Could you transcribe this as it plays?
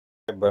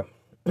Bro,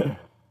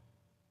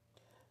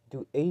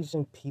 do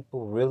Asian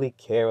people really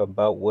care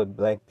about what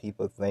black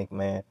people think,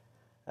 man?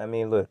 I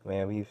mean, look,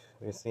 man,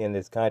 we're seeing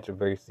this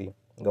controversy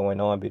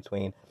going on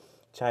between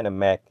China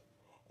Mac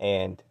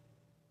and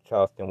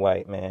Charleston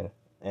White, man.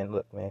 And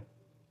look, man,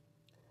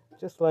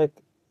 just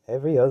like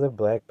every other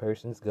black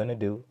person's gonna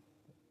do,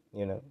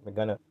 we're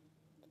gonna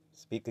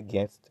speak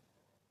against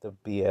the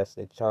BS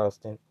that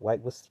Charleston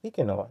White was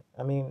speaking on.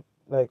 I mean,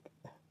 like,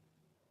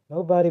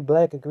 nobody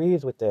black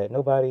agrees with that.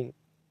 Nobody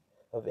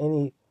of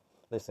any,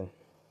 listen,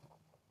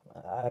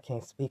 I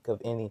can't speak of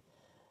any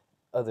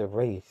other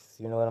race.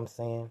 You know what I'm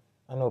saying?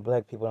 I know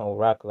black people don't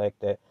rock like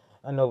that.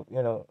 I know,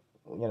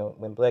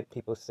 when black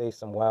people say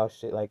some wild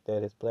shit like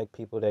that, it's black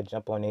people that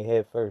jump on their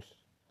head first.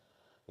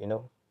 You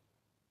know?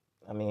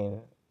 I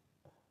mean,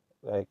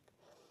 like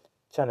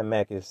China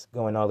Mac is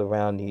going all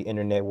around the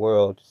internet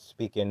world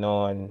speaking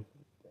on,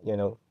 you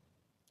know,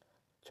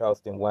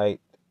 Charleston White,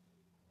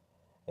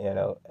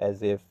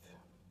 as if,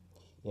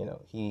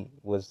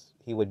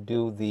 he would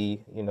do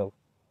the,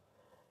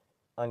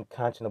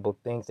 unconscionable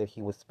things that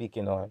he was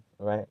speaking on,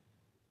 right?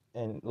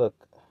 And look,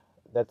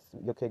 that's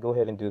okay, go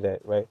ahead and do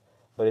that, right?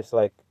 But it's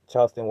like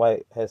Charleston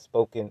White has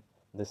spoken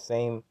the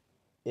same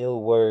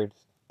ill words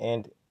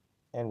and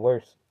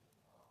worse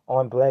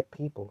on black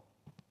people,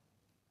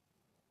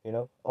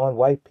 on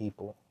white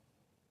people.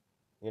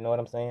 You know what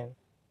I'm saying?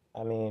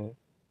 I mean,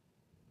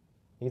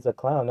 he's a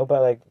clown.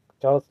 Nobody like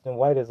Charleston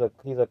White he's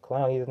a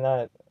clown. He's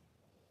not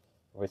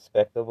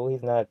respectable.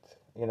 He's not,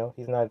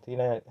 he's not,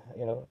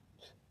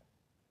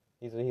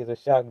 he's a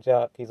shock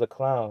jock. He's a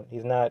clown.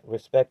 He's not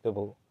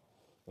respectable.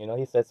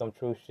 He said some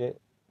true shit,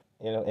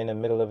 in the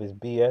middle of his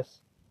BS.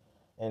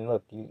 And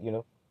look,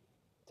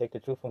 take the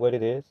truth from what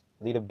it is,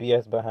 leave the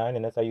BS behind,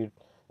 and that's how you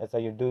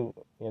do,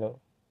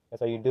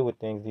 that's how you do with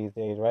things these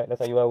days, right? That's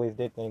how you always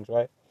did things,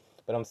 right?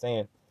 But I'm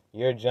saying,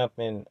 you're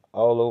jumping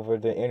all over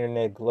the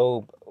internet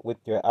globe with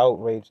your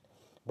outrage,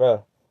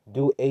 bruh.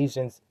 Do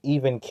Asians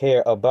even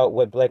care about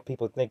what black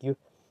people think? You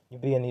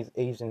be in these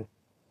Asian,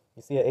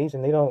 you see an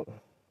Asian,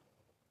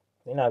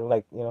 they're not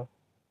like,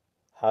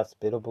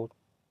 hospitable.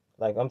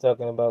 Like I'm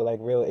talking about like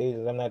real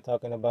Asians. I'm not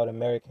talking about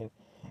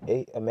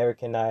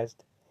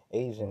Americanized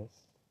Asians.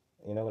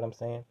 You know what I'm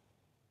saying?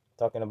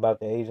 Talking about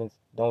the Asians.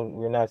 Don't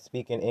We're not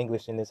speaking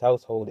English in this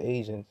household.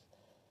 Asians.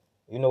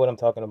 You know what I'm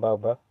talking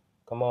about, bro?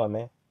 Come on,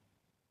 man.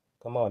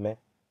 Come on, man.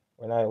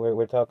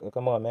 We're talking.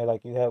 Come on, man.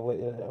 Like you have.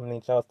 I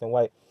mean, Charleston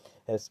White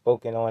has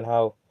spoken on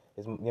how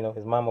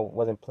his mama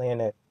wasn't playing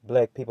that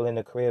black people in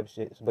the crib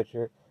shit, but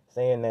you're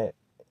saying that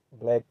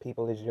black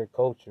people is your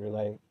culture.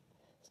 Like,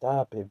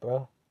 stop it,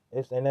 bro.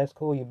 And that's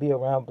cool. You be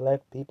around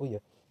black people. You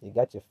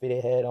got your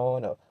fitted hat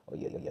on, or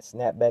your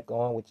snapback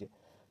on with your,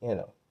 you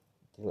know,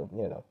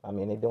 I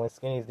mean, they doing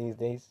skinnies these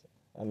days.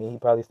 I mean, he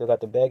probably still got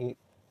the baggy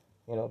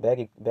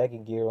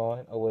gear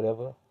on or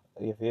whatever.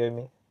 You feel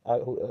me?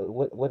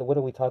 What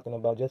are we talking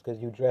about? Just because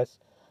you dress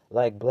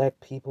like black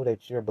people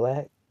that you're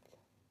black?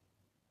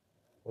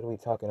 What are we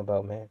talking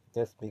about, man?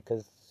 Just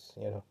because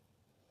you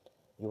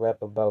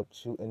rap about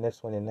shooting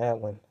this one and that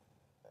one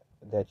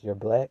that you're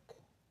black?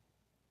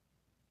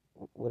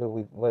 What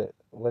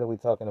are we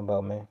talking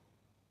about, man?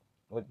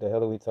 What the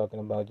hell are we talking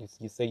about?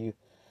 You say you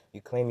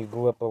claim you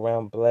grew up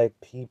around black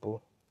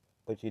people,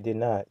 but you did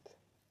not.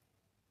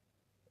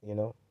 You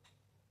know?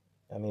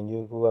 I mean,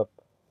 you grew up.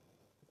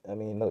 I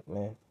mean, look,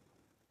 man.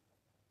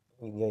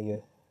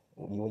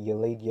 You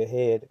laid your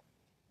head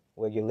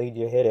where you laid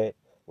your head at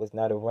was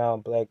not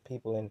around black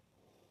people, and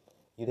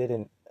you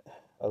didn't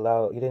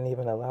you didn't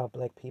even allow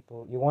black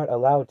people. You weren't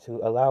allowed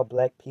to allow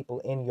black people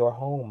in your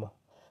home.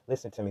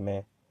 Listen to me,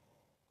 man.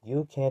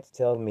 You can't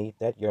tell me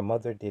that your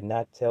mother did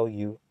not tell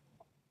you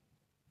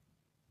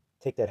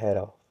take that hat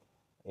off.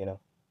 You know,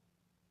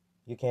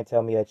 you can't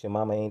tell me that your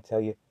mama ain't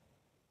tell you,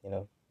 you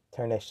know,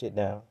 turn that shit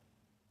down.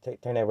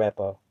 Turn that rap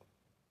off.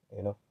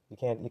 You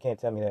can't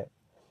tell me that.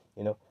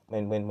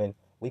 When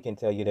we can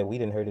tell you that we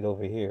didn't heard it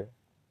over here.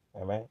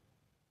 All right,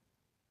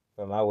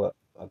 from a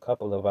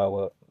couple of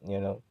our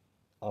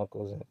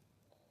uncles and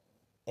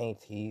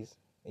aunties.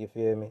 You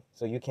feel me?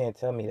 So you can't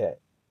tell me that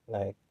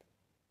like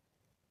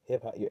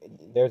hip hop.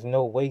 There's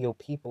no way your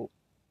people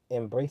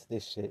embrace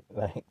this shit.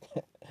 Like,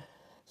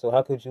 so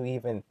how could you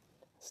even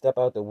step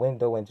out the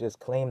window and just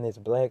claim this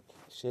black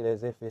shit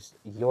as if it's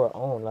your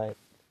own? Like,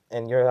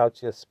 and you're out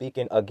here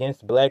speaking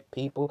against black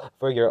people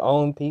for your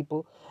own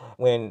people,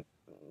 when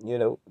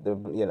you're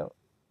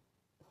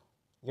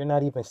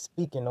not even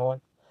speaking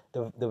on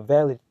the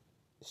valid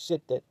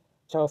shit that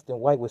Charleston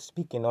White was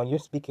speaking on. You're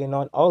speaking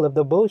on all of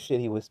the bullshit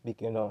he was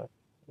speaking on.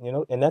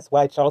 And that's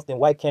why Charleston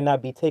White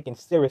cannot be taken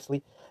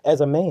seriously as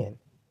a man.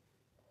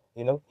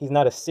 He's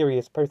not a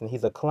serious person.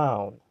 He's a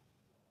clown.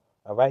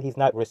 All right? He's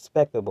not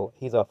respectable.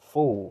 He's a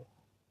fool.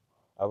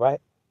 All right?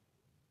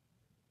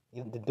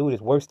 The dude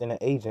is worse than an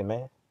agent,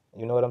 man.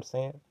 You know what I'm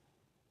saying?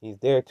 He's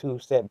there to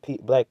set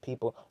black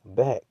people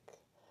back.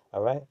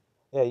 All right?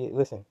 Yeah,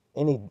 listen.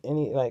 Any,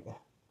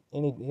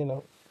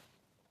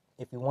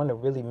 if you want to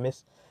really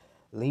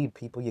mislead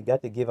people, you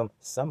got to give them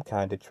some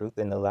kind of truth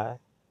in the lie.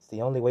 It's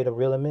the only way to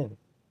reel them in.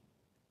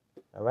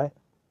 All right.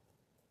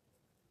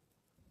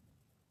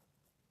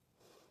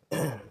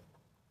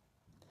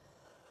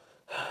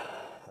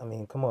 I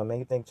mean, come on, man.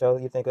 You think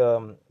Charlie? You think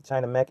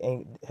China Mac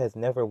ain't has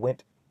never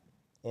went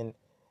in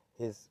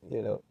his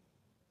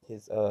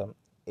his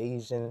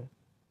Asian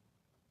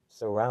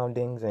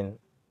surroundings and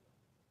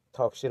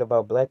talk shit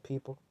about black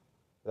people?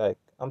 Like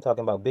I'm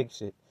talking about big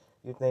shit.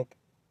 You think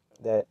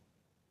that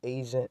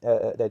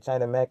that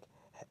China Mac,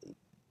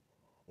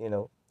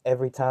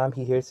 every time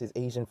he hears his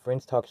Asian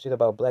friends talk shit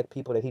about black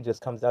people, that he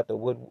just jumps out the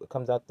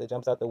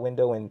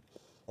window and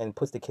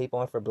puts the cape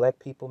on for black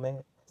people,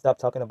 man? Stop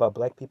talking about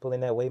black people in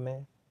that way,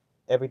 man.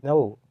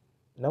 No,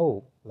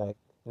 no, like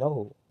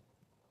no,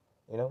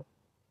 you know.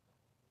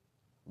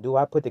 Do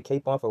I put the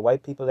cape on for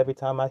white people every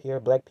time I hear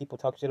black people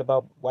talk shit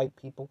about white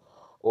people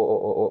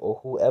or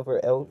whoever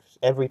else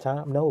every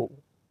time? No,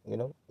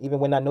 even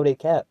when I know they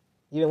cap,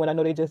 even when I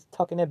know they just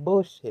talking that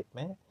bullshit,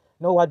 man.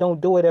 No, I don't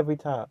do it every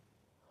time.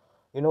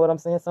 You know what I'm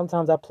saying?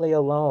 Sometimes I play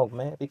along,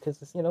 man, because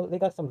they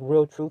got some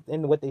real truth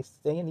in what they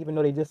saying, even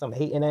though they just some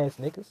hating ass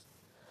niggas.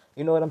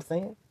 You know what I'm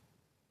saying?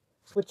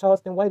 It's what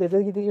Charleston White is,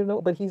 but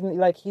he's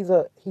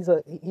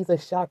a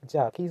shock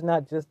jock. He's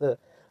not just a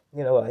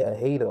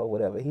hater or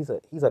whatever. He's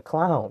a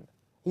clown.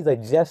 He's a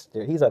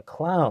jester. He's a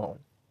clown.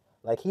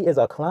 Like he is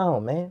a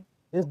clown, man.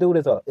 This dude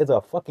is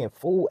a fucking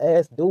fool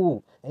ass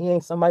dude, and he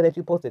ain't somebody that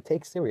you're supposed to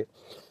take serious.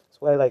 That's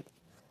why you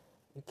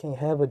can't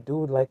have a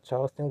dude like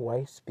Charleston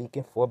White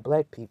speaking for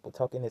black people,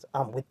 talking this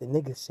I'm with the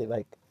niggas shit.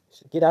 Like,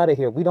 get out of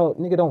here.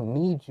 Nigga don't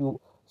need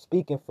you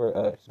speaking for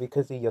us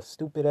because of your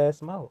stupid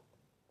ass mouth.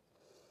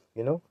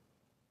 You know?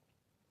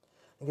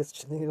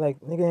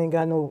 Nigga ain't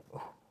got no,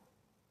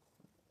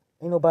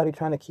 ain't nobody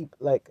trying to keep,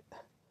 like,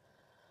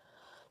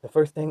 the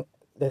first thing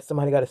that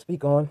somebody got to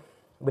speak on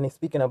when they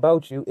speaking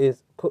about you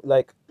is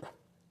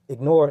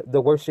ignore the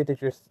worst shit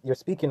that you're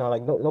speaking on.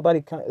 Like,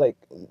 nobody,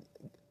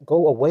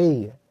 go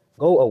away.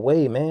 Go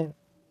away, man.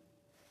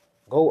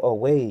 Go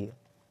away.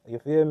 You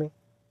feel me?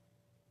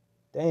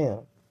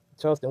 Damn.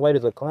 Charleston White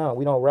is a clown.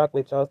 We don't rock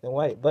with Charleston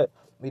White, but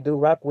we do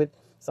rock with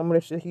some of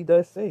the shit he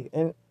does say.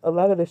 And a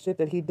lot of the shit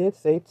that he did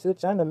say to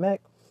China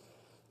Mac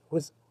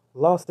was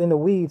lost in the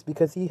weeds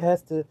because he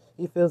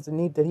feels the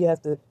need that he has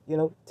to,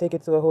 take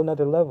it to a whole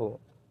nother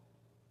level,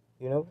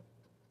 you know?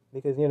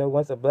 Because,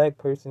 once a black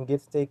person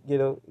gets I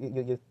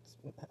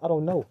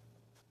don't know.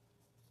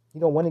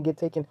 You don't want to get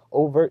taken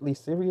overtly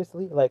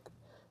seriously. Like,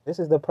 this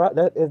is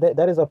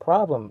that is a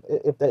problem.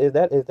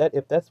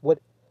 If that's what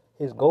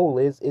his goal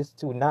is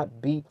to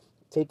not be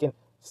taken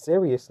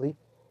seriously,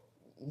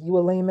 you a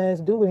lame ass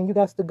dude and you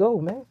got to go,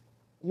 man.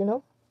 You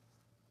know?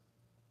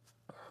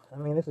 I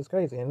mean, this is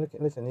crazy. And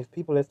listen, these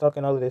people that's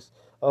talking all of this,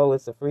 oh,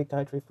 it's a free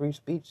country, free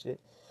speech shit.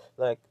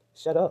 Like,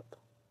 shut up.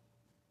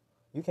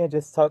 You can't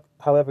just talk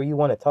however you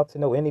want to talk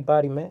to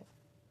anybody, man.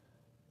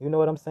 You know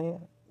what I'm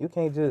saying? You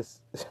can't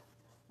just,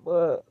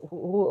 bruh.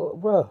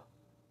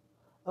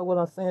 Oh, what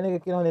I'm saying,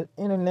 nigga, get on this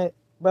internet,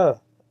 bruh.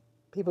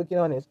 People get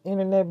on this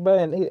internet,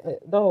 bruh, and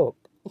dog,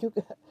 you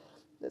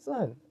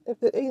listen. If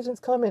the Asians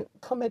come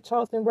at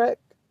Charleston Rack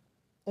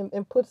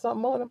and put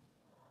something on him,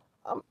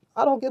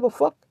 I don't give a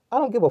fuck. I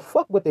don't give a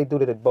fuck what they do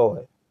to that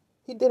boy.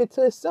 He did it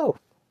to himself.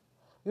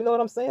 You know what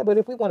I'm saying? But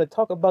if we want to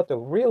talk about the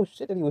real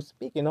shit that he was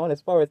speaking on,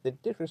 as far as the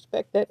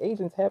disrespect that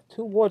Asians have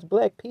towards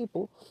black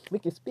people, we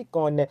can speak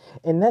on that.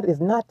 And that is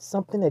not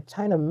something that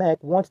China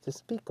Mac wants to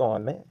speak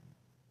on, man.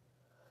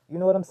 You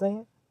know what I'm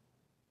saying?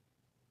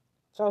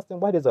 Charleston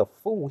White is a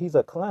fool. He's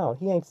a clown.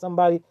 He ain't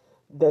somebody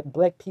that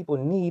black people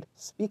need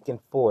speaking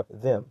for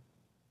them.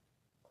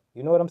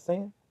 You know what I'm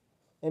saying?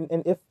 And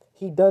if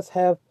he does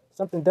have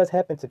something does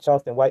happen to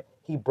Charleston White,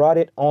 he brought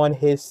it on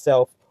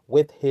himself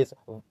with his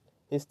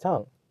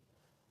tongue.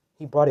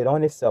 He brought it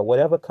on himself.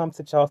 Whatever comes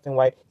to Charleston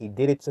White, he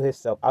did it to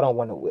himself. I don't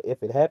want to.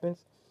 If it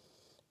happens,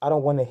 I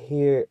don't want to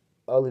hear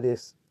all of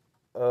this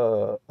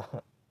uh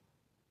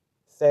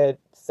sad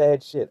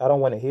shit. I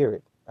don't want to hear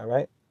it. All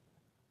right.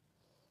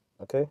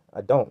 Okay.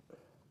 I don't.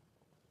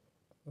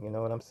 You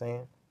know what I'm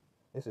saying?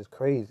 This is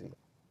crazy.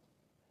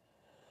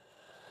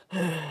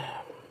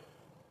 I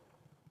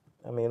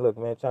mean, look,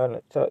 man.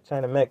 China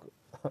Mac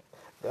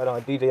got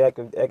on DJ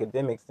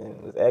Academics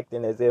and was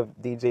acting as if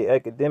DJ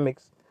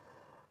Academics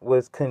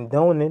was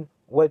condoning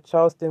what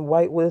Charleston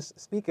White was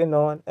speaking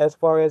on as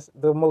far as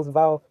the most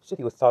vile shit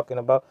he was talking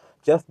about,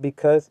 just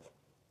because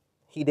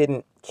he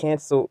didn't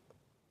cancel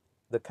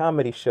the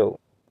comedy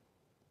show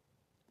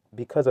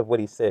because of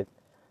what he said.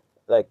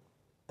 Like,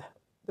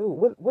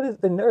 dude, what is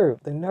the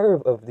nerve? The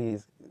nerve of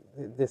this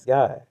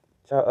guy,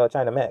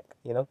 China Mac,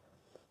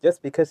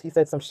 just because he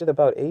said some shit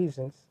about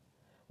Asians,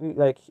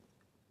 like,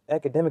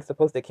 Academics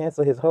supposed to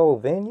cancel his whole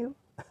venue?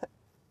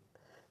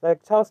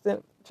 Like,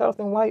 Charleston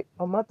White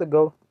a month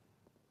ago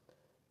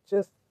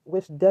just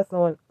wished death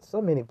on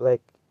so many black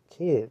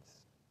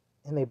kids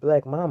and they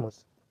black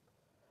mamas.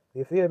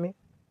 You feel me?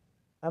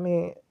 I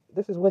mean,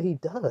 this is what he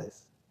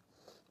does.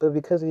 But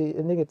because a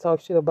nigga talk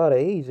shit about an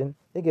Asian,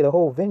 they get a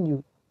whole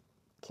venue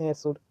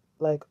canceled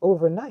like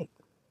overnight.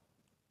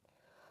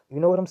 You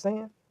know what I'm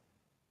saying?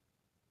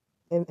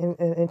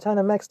 And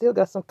China Mac still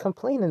got some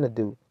complaining to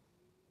do.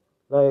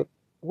 Like,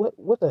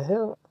 what the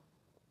hell?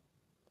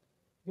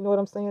 You know what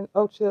I'm saying?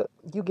 Ultra,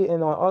 you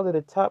getting on all of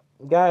the top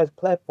guys'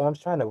 platforms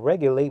trying to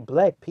regulate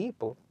black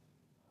people.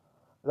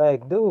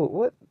 Like, dude,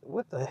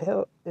 what the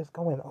hell is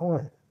going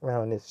on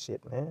around this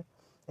shit, man?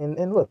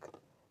 And look,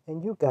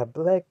 and you got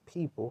black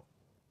people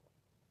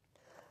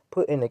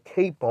putting a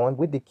cape on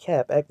with the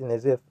cap, acting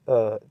as if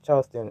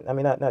Charleston, I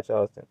mean not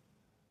Charleston,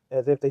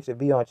 as if they should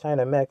be on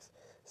China Mac's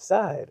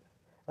side.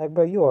 Like,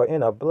 bro, you are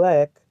in a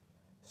black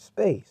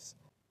space.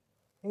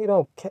 You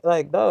don't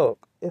like, dog.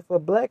 If a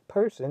black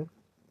person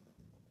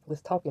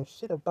was talking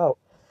shit about,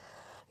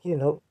 you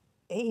know,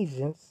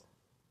 Asians,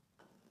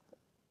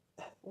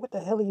 what the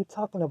hell are you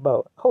talking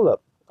about? Hold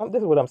up.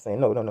 This is what I'm saying.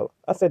 No, no, no.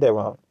 I said that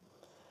wrong.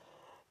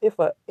 If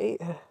no,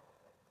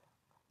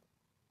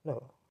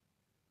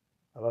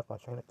 I lost my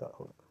train of thought.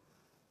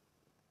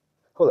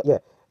 Hold up. Yeah.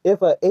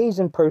 If a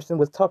Asian person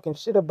was talking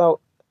shit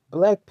about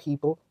black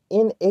people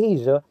in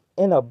Asia,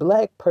 and a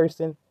black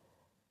person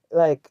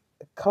like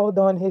called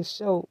on his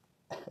show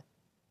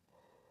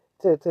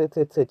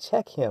to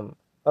check him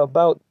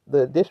about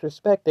the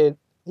disrespect that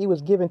he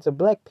was giving to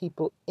black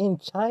people in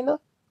China,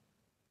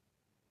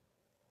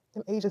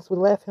 them agents would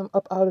laugh him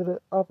up out of the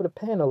off of the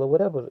panel or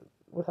whatever,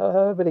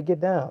 however they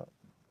get down.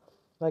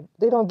 Like,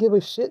 they don't give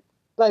a shit.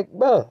 Like,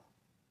 bruh,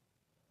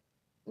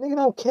 nigga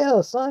don't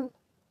care, son.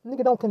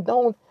 Nigga don't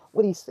condone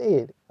what he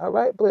said, all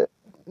right? But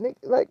nigga,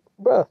 like,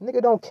 bruh,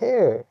 nigga don't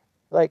care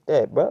like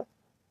that, bruh.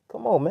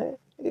 Come on, man.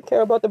 Nigga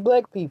care about the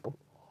black people.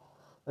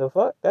 The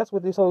fuck? That's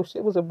what this whole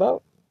shit was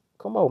about.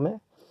 Come on,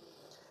 man.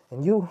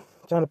 And you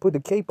trying to put the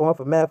cape on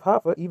for Math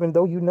Hoffa, even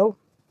though you know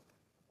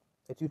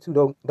that you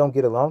two don't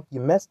get along. You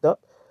messed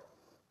up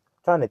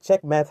trying to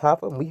check Math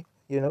Hoffa, and we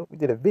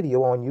did a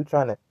video on you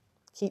trying to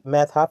keep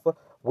Math Hoffa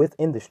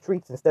within the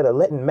streets instead of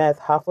letting Math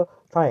Hoffa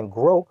try and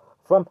grow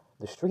from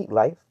the street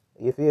life.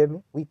 You feel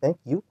me? We think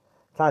you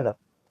trying to,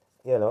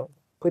 you know,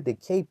 put the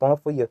cape on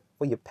for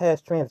your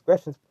past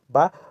transgressions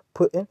by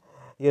putting,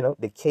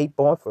 the cape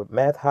on for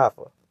Math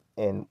Hoffa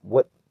and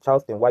what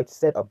Charleston White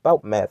said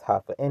about Math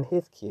Hoffa and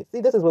his kids.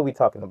 See, this is what we're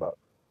talking about.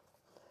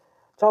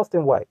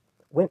 Charleston White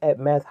went at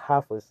Math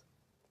Hoffa's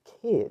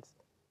kids,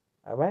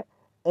 all right,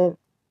 and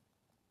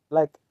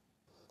like,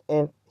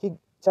 and he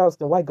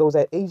Charleston White goes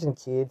at Asian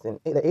kids and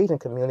the Asian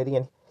community,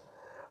 and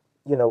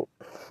you know,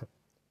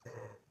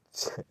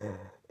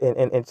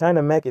 and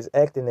China Mac is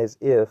acting as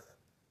if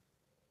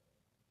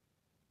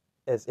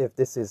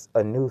this is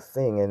a new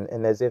thing,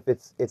 and as if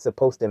it's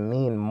supposed to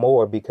mean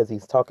more because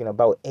he's talking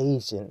about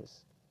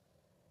Asians,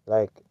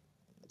 like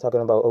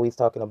talking about, oh, he's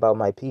talking about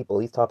my people,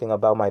 he's talking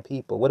about my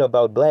people. What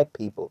about black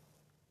people?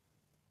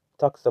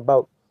 Talks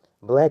about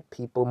black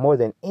people more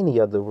than any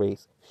other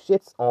race,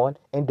 shits on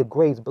and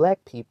degrades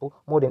black people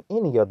more than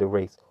any other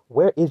race.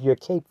 Where is your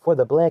cape for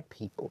the black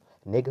people,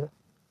 nigga?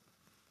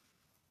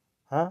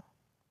 Huh?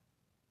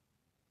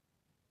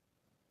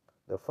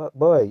 The fuck,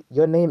 boy?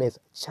 Your name is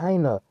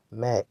China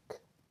Mac.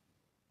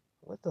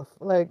 What the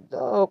like,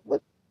 dog?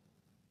 What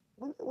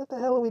the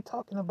hell are we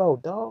talking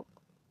about, dog?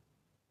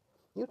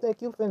 You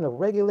think you finna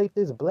regulate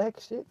this black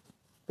shit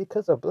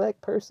because a black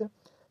person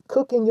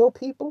cooking your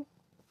people?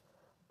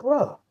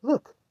 Bruh,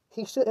 look,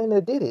 he shouldn't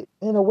have did it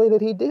in a way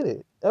that he did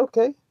it.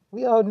 Okay,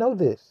 we all know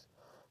this.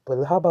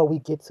 But how about we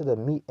get to the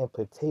meat and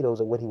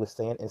potatoes of what he was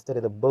saying instead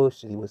of the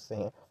bullshit he was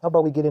saying? How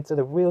about we get into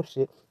the real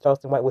shit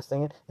Charleston White was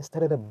saying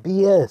instead of the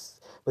BS?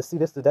 But see,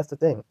 that's the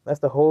thing. That's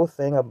the whole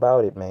thing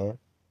about it, man.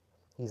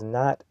 He's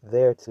not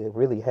there to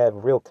really have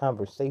real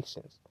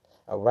conversations.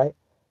 All right?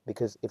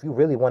 Because if you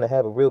really want to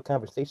have a real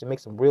conversation, make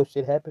some real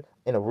shit happen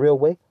in a real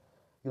way,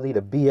 you leave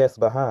the BS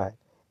behind.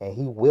 And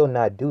he will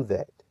not do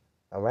that.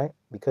 All right?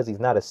 Because he's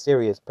not a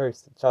serious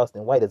person.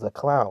 Charleston White is a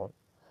clown.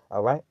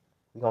 All right?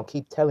 We're going to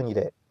keep telling you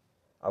that.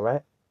 All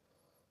right?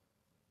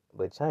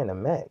 But China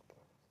Mac,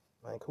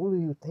 like, who do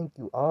you think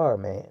you are,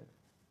 man?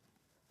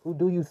 Who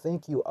do you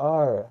think you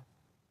are?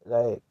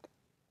 Like,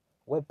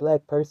 what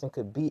black person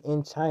could be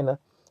in China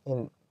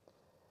and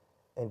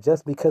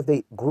just because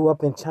they grew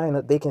up in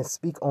China, they can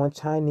speak on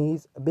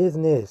Chinese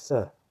business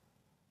to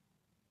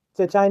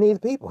Chinese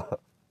people?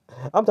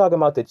 I'm talking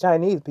about the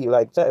Chinese people,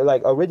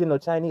 like original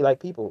Chinese, like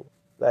people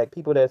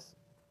that's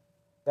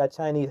got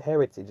Chinese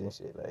heritage and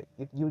shit. Like,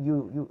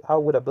 how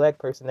would a black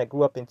person that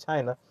grew up in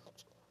China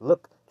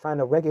look trying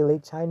to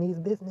regulate Chinese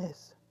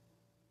business?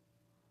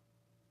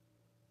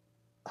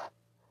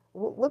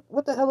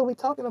 What the hell are we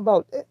talking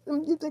about?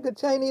 You think a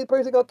Chinese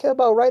person gonna care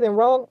about right and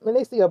wrong when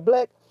they see a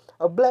black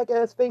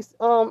ass face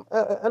in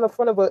the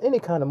front of any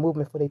kind of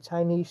movement for their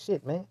Chinese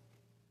shit, man?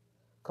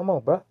 Come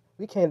on, bro.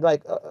 We can't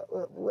like.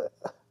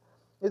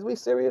 Is we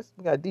serious?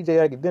 We got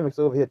DJ Academics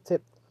over here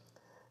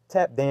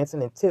tap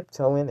dancing and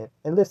tiptoeing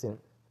and listen.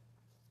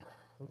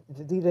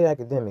 DJ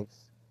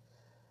Academics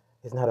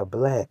is not a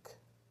black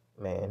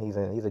man. He's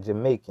a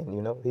Jamaican.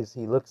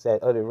 He looks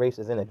at other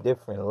races in a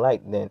different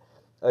light than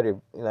other,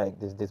 like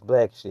this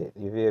black shit.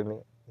 You feel me?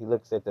 He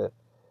looks at he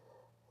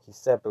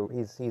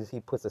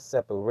puts a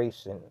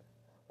separation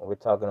when we're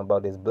talking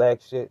about this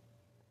black shit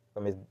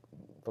from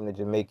from the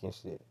Jamaican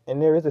shit.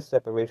 And there is a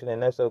separation,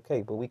 and that's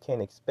okay. But we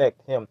can't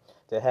expect him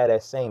to have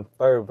that same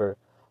fervor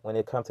when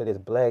it comes to this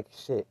black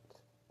shit.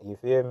 You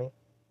feel me?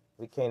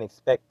 We can't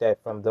expect that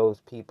from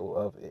those people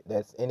of it.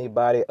 That's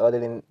anybody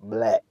other than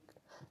black.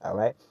 All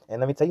right.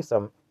 And let me tell you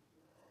something.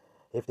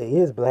 If they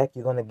is black,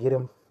 you're gonna get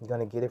him. You're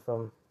gonna get it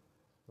from.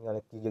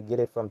 You get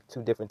it from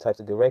two different types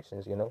of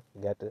directions. You know,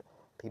 you got the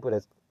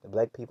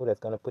black people that's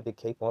gonna put the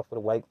cape on for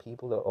the white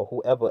people, or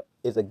whoever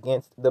is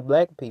against the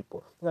black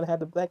people. You're gonna have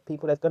the black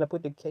people that's gonna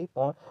put the cape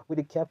on with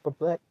the cap for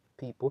black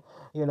people.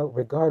 You know,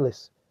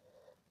 regardless.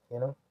 You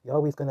know, you're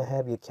always gonna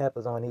have your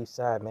cappers on each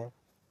side, man.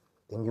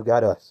 Then you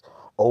got us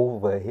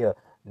over here,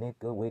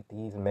 nigga, with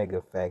these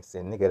mega facts.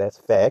 And nigga, that's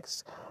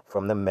facts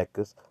from the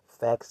Mecca's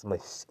fax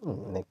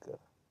machine, nigga.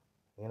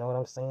 You know what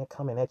I'm saying?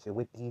 Coming at you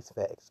with these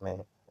facts,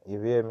 man.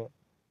 You hear me?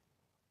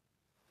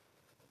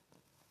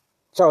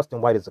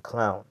 Charleston White is a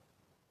clown.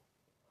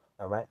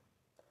 All right?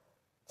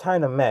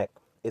 China Mac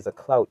is a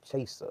clout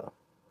chaser.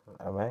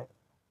 All right?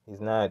 He's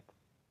not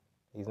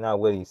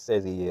what he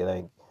says he is.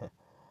 Like,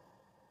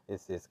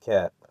 it's his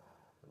cap.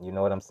 You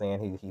know what I'm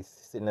saying? He's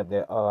sitting up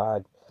there, oh,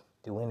 I'd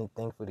do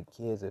anything for the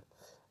kids. If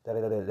da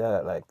da da da da.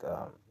 Like,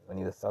 when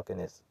he was talking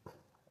this,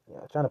 you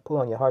know, trying to pull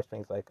on your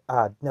heartstrings. Like,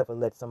 I'd never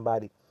let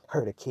somebody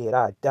hurt a kid.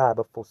 I'd die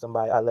before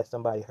I let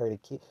somebody hurt a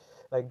kid.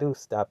 Like, dude,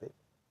 stop it.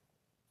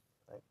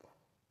 Like,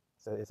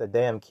 so it's a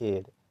damn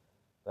kid.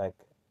 Like,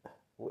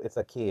 it's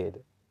a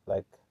kid.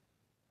 Like,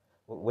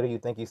 what do you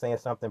think? You saying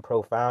something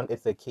profound?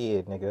 It's a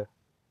kid, nigga.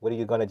 What are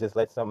you gonna just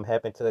let something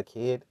happen to a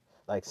kid?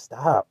 Like,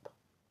 stop.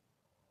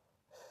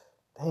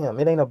 Damn,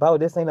 this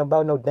ain't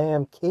about no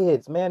damn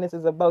kids, man. This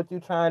is about you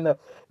trying to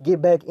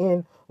get back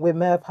in with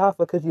Math Hoffa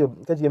because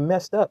you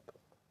messed up.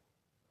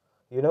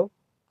 You know?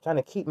 Trying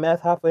to keep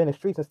Math Hoffa in the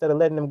streets instead of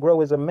letting him grow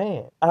as a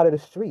man out of the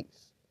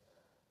streets.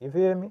 You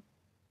feel me?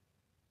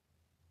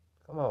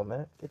 Come on,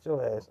 man. Get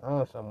your ass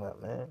on somewhere,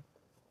 man.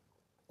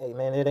 Hey,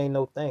 man, it ain't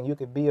no thing. You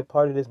could be a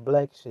part of this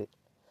black shit.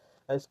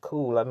 That's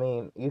cool. I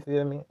mean, you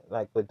feel me?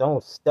 Like, but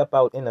don't step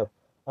out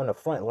on the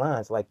front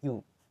lines like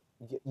you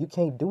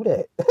can't do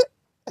that.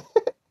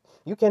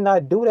 You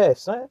cannot do that,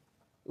 son.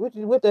 What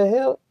the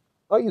hell?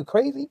 Are you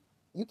crazy?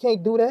 You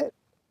can't do that?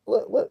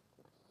 What?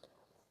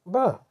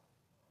 Bruh.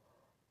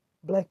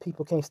 Black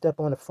people can't step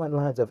on the front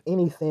lines of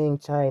anything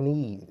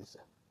Chinese.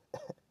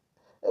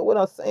 That's what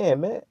I'm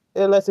saying, man.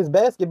 Unless it's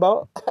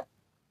basketball.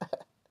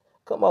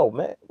 Come on,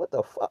 man. What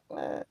the fuck,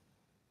 man?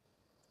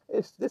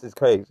 This is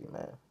crazy,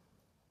 man.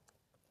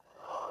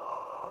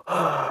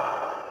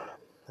 I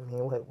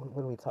mean, what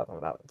are we talking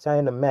about?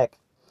 China Mac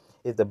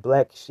is the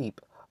black sheep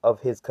of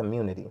his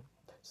community.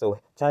 So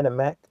China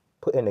Mac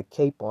putting a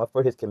cape on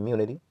for his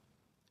community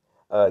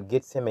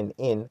gets him an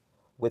in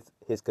with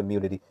his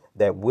community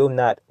that will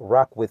not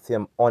rock with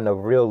him on a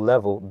real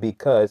level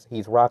because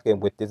he's rocking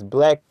with this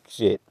black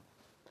shit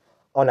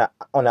on a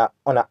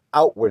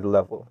outward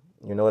level.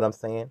 You know what I'm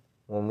saying?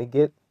 When we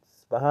get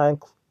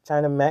behind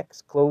China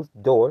Mac's closed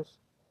doors,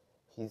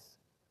 he's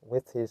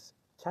with his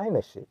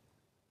China shit.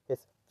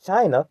 It's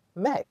China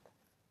Mac.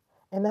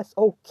 And that's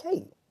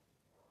okay.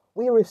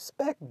 We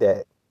respect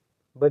that.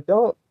 But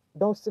don't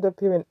sit up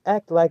here and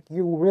act like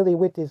you really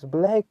with this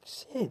black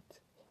shit.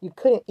 You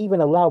couldn't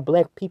even allow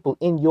black people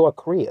in your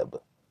crib.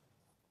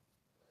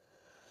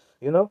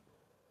 You know?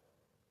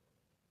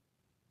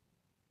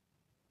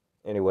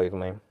 Anyways,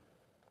 man.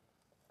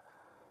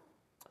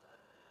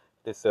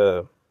 This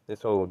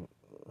whole,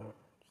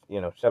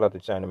 shout out to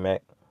China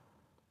Mac.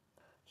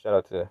 Shout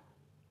out to,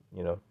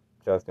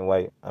 Charleston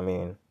White. I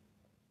mean,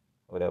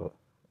 whatever.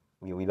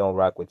 We don't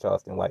rock with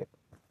Charleston White.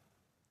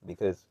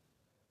 Because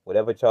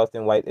whatever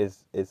Charleston White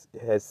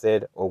has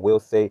said or will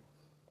say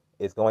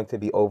is going to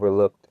be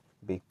overlooked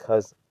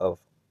because of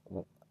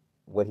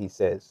what he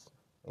says,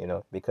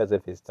 because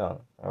of his tongue.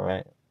 All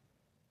right,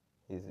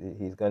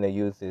 he's gonna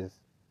use his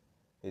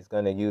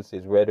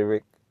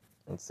rhetoric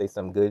and say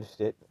some good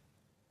shit,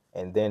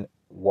 and then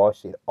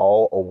wash it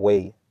all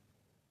away.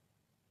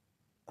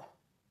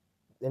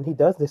 And he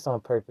does this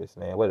on purpose,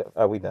 man. What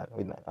are we done?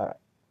 We done. All right.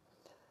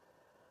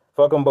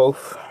 Fuck them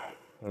both.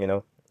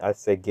 I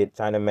say get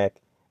China Mac.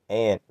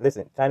 And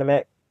listen, China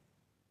Mac,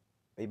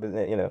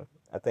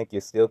 I think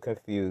you're still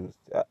confused.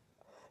 I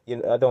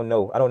don't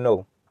know. I don't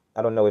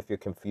know if you're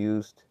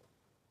confused.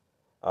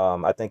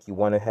 I think you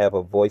want to have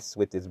a voice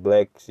with this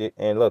black shit.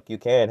 And look, you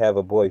can have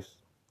a voice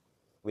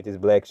with this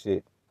black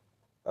shit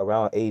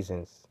around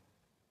Asians.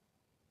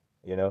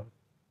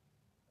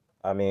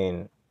 I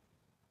mean,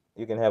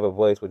 you can have a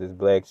voice with this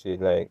black shit,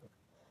 like,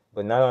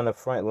 but not on the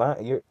front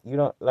line. You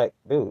don't like,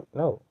 dude.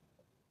 No,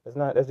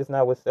 that's just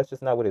not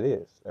what it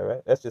is. All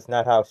right, that's just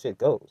not how shit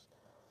goes.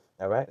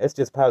 All right, it's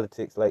just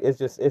politics. Like, it's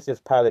just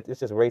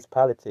race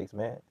politics,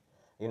 man.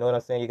 You know what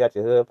I'm saying? You got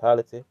your hood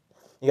politics,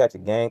 you got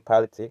your gang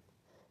politics.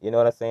 You know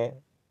what I'm saying?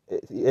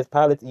 It's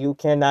politics. You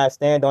cannot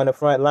stand on the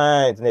front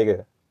lines,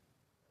 nigga.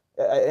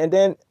 And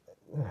then,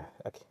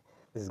 okay,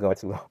 this is going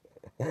too long.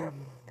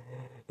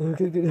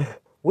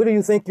 What do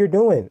you think you're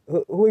doing?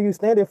 Who are you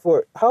standing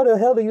for? How the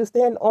hell do you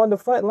stand on the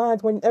front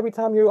lines when every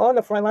time you're on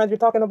the front lines you're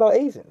talking about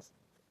Asians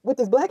with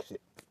this black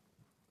shit?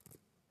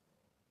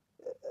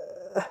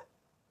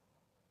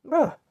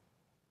 Bruh,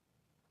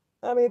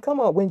 I mean, come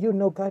on, when you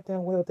know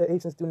goddamn well that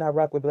Asians do not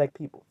rock with black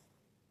people.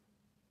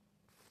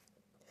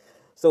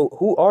 So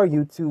who are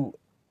you to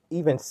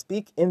even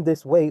speak in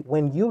this way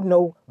when you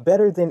know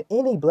better than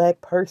any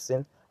black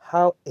person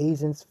how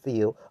Asians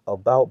feel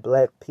about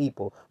black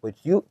people? But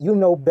you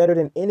know better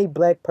than any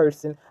black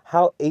person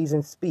how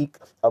Asians speak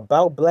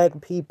about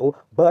black people.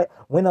 But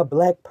when a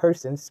black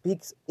person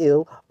speaks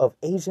ill of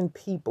Asian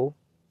people,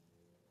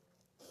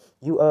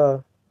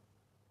 you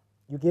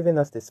you giving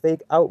us this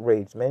fake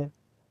outrage, man.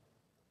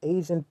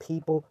 Asian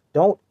people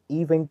don't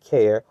even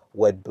care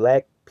what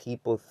black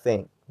people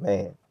think,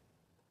 man.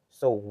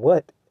 So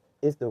what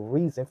is the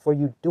reason for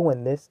you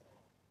doing this,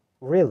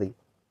 really?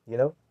 You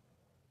know,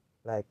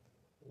 like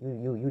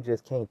you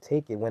just can't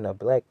take it when a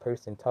black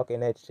person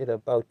talking that shit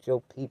about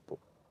your people,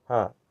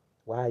 huh?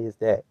 Why is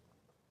that?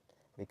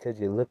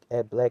 Because you look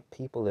at black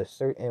people a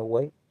certain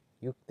way.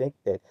 You think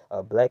that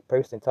a black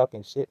person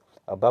talking shit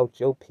about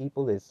your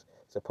people is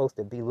supposed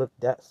to be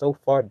looked at so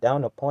far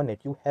down upon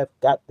that you have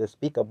got to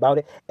speak about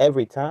it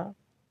every time,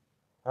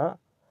 huh?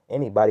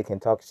 Anybody can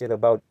talk shit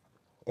about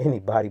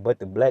anybody but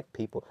the black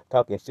people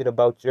talking shit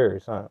about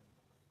yours, huh?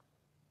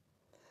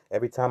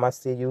 Every time I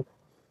see you,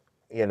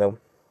 you know,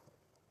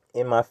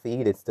 in my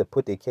feed, it's to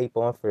put the cape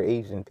on for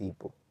Asian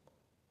people.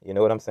 You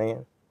know what I'm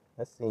saying?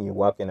 I seen you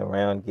walking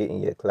around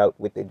getting your clout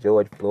with the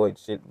George Floyd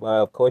shit.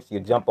 Well, of course you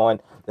jump on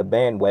the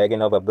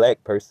bandwagon of a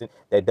black person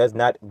that does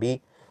not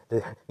be,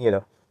 you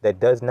know, that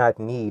does not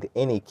need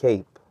any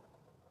cape.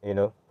 You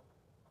know,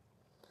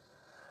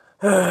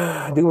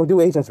 do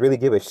Asians really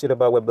give a shit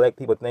about what black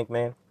people think,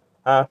 man?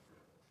 Huh?